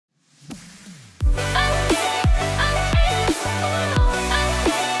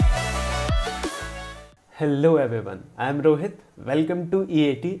Hello everyone, I am Rohit. Welcome to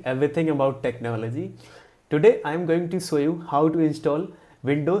EAT, Everything About Technology. Today I am going to show you how to install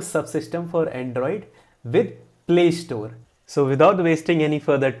Windows Subsystem for Android with Play Store. So without wasting any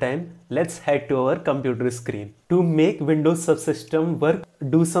further time, let's head to our computer screen. To make Windows Subsystem work,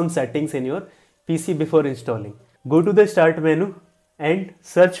 do some settings in your PC before installing. Go to the Start menu and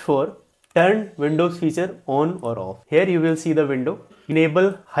search for Turn Windows feature on or off. Here you will see the window.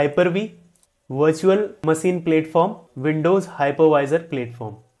 Enable Hyper-V Virtual Machine Platform, Windows Hypervisor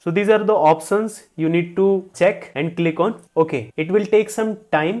Platform. So these are the options you need to check and click on OK. It will take some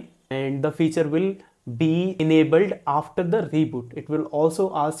time and the feature will be enabled after the reboot. It will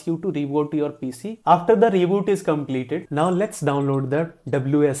also ask you to reboot your PC after the reboot is completed. Now let's download the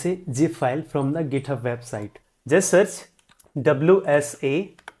WSA zip file from the GitHub website. Just search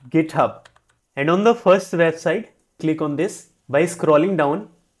WSA GitHub and on the first website click on this. By scrolling down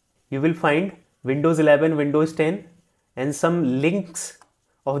you will find Windows 11, Windows 10 and some links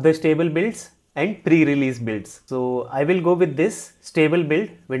of the stable builds and pre-release builds. So I will go with this stable build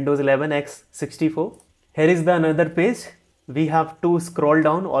Windows 11 x 64. Here is the another page. We have to scroll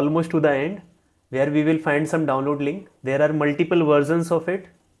down almost to the end where we will find some download link. There are multiple versions of it.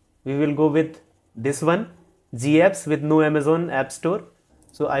 We will go with this one, GApps with no Amazon App Store.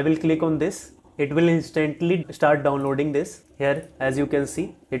 So I will click on this. It will instantly start downloading this. Here as you can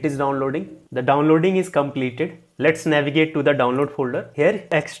see it is downloading. The downloading is completed. Let's navigate to the download folder. Here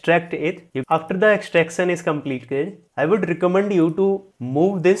extract it. After the extraction is completed, I would recommend you to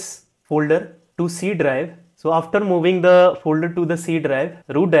move this folder to C drive. So after moving the folder to the C drive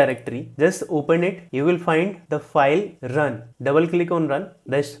root directory, just open it. You will find the file run. Double click on run.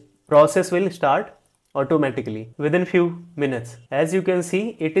 This process will start automatically within few minutes. As you can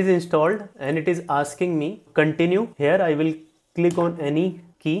see it is installed and it is asking me continue. Here I will click on any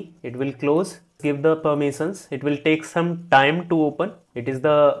key. It will close. Give the permissions. It will take some time to open. It is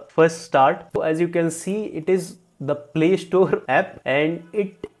the first start. So as you can see it is the Play Store app and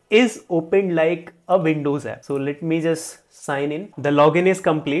it is opened like a Windows app. So let me just sign in. The login is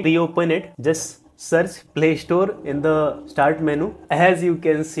complete. Reopen it. Just search Play Store in the start menu. As you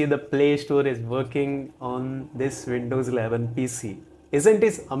can see the Play Store is working on this Windows 11 PC. Isn't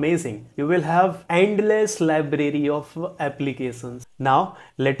it amazing? You will have endless library of applications. Now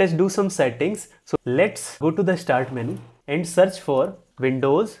let us do some settings. So let's go to the start menu and search for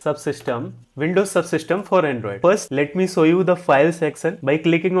Windows Subsystem for Android. First, let me show you the file section. By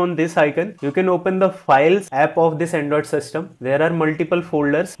clicking on this icon, you can open the files app of this Android system. There are multiple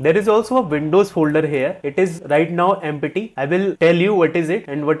folders. There is also a Windows folder here. It is right now empty. I will tell you what is it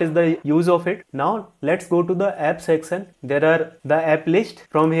and what is the use of it. Now, let's go to the app section. There are the app list.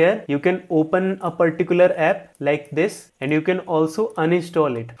 From here, you can open a particular app like this and you can also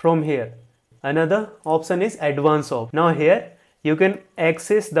uninstall it from here. Another option is advanced option. Now here, you can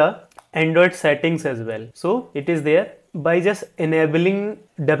access the Android settings as well. So it is there. By just enabling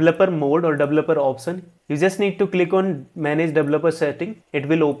developer mode or developer option, you just need to click on manage developer setting. It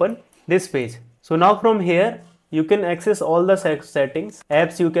will open this page. So now from here, you can access all the settings.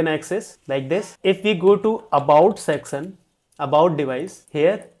 Apps you can access like this. If we go to about section, about device,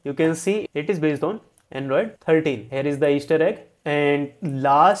 here you can see it is based on Android 13. Here is the Easter egg and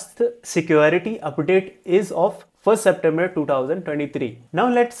last security update is of 1st September 2023. Now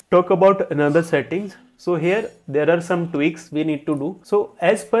let's talk about another settings. So here there are some tweaks we need to do. So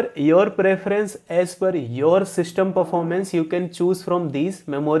as per your preference, as per your system performance, you can choose from these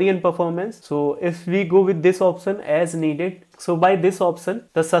memory and performance. So if we go with this option as needed, so by this option,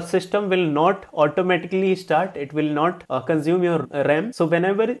 the subsystem will not automatically start. It will not consume your RAM. So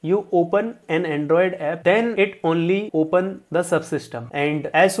whenever you open an Android app, then it only open the subsystem. And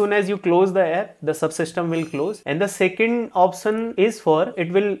as soon as you close the app, the subsystem will close. And the second option is for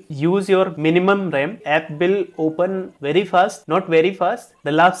it will use your minimum RAM. App will open very fast, not very fast.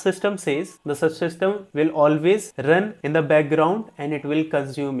 The last system says the subsystem will always run in the background and it will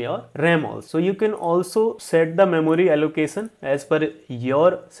consume your RAM also. So you can also set the memory allocation as per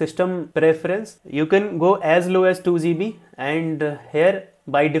your system preference. You can go as low as 2 GB and here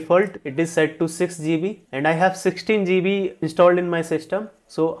by default it is set to 6 GB and I have 16 GB installed in my system.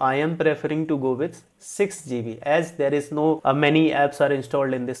 So I am preferring to go with 6 GB as there is no many apps are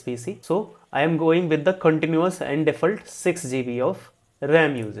installed in this PC. So I am going with the continuous and default 6 GB of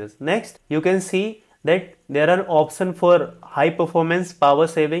RAM uses. Next, you can see that there are options for high performance, power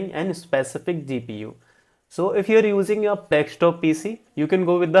saving and specific GPU. So if you're using a desktop PC, you can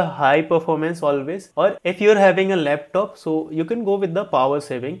go with the high performance always, or if you're having a laptop, so you can go with the power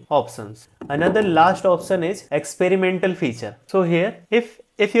saving options. Another last option is experimental feature. So here, if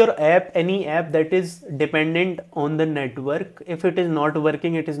if your app, any app that is dependent on the network, if it is not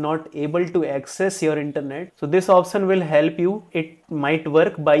working, it is not able to access your internet, so this option will help you. It might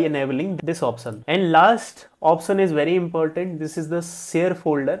work by enabling this option. And last option is very important. This is the share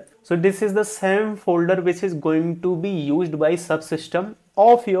folder. So this is the same folder which is going to be used by subsystem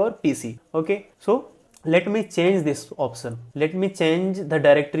of your PC. Okay, so let me change this option. Let me change the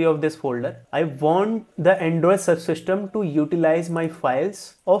directory of this folder. I want the Android subsystem to utilize my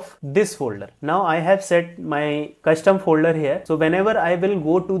files of this folder. Now I have set my custom folder here. So whenever I will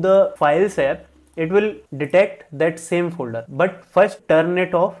go to the files app, it will detect that same folder. But first turn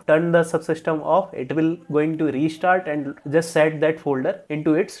it off, turn the subsystem off. It will going to restart and just set that folder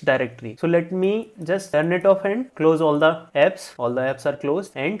into its directory. So let me just turn it off and close all the apps. All the apps are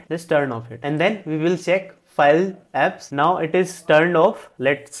closed and just turn off it. And then we will check file apps. Now it is turned off.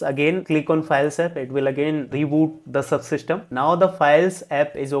 Let's again click on files app. It will again reboot the subsystem. Now the files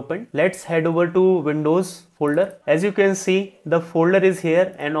app is open. Let's head over to Windows folder. As you can see, the folder is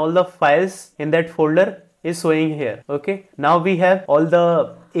here and all the files in that folder is showing here. Okay, now we have all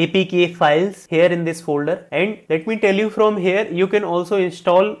the APK files here in this folder, and let me tell you, from here you can also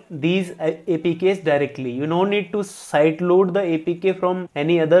install these APKs directly. You don't need to sideload the APK from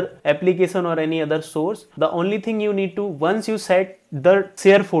any other application or any other source. The only thing you need to, once you set the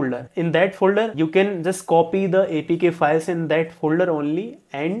share folder, in that folder you can just copy the APK files in that folder only,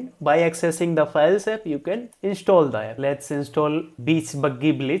 and by accessing the files app you can install the app. Let's install Beach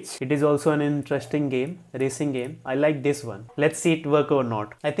Buggy Blitz. It is also an interesting game, racing game. I like this one. Let's see it work or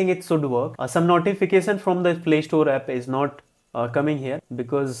not. I think it should work. Some notification from the Play Store app is not coming here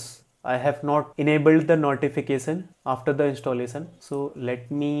because I have not enabled the notification after the installation. So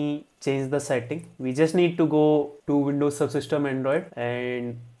let me change the setting. We just need to go to Windows Subsystem Android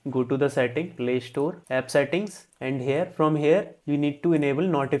and go to the setting, Play Store, app settings, and here, from here you need to enable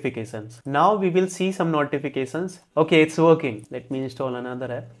notifications. Now we will see some notifications. Okay, it's working. Let me install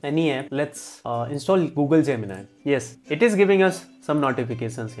another app, any app. Let's install Google Gemini. Yes, it is giving us some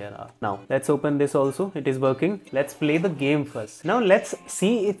notifications here. Now let's open this also. It is working. Let's play the game first. Now let's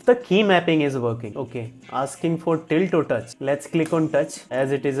see if the key mapping is working. Okay, asking for tilt or touch. Let's click on touch,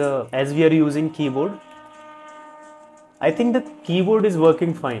 as it is as we are using keyboard. I think the keyboard is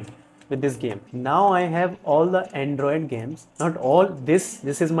working fine with this game. Now I have all the Android games. Not all, this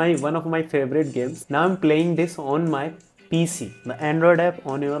is one of my favorite games. Now I'm playing this on my PC, the Android app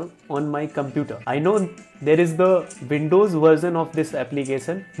on my computer. I know there is the Windows version of this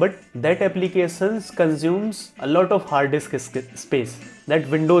application, but that application consumes a lot of hard disk space. That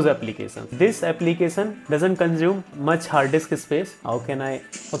Windows application. This application doesn't consume much hard disk space. How can I?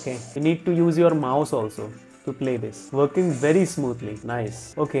 Okay, you need to use your mouse also to play this. Working very smoothly.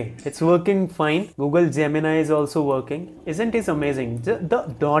 Nice. Okay, it's working fine. Google Gemini is also working. Isn't it amazing?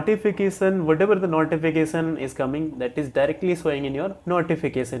 The notification, whatever the notification is coming, that is directly showing in your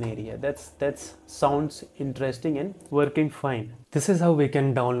notification area. That's sounds interesting and working fine. This is how we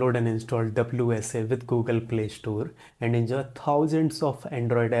can download and install WSA with Google Play Store and enjoy thousands of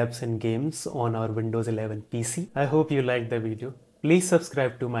Android apps and games on our Windows 11 PC. I hope you liked the video. Please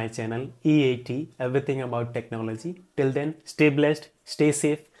subscribe to my channel EAT, everything about technology. Till then, stay blessed, stay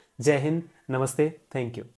safe. Jai Hind, Namaste, thank you.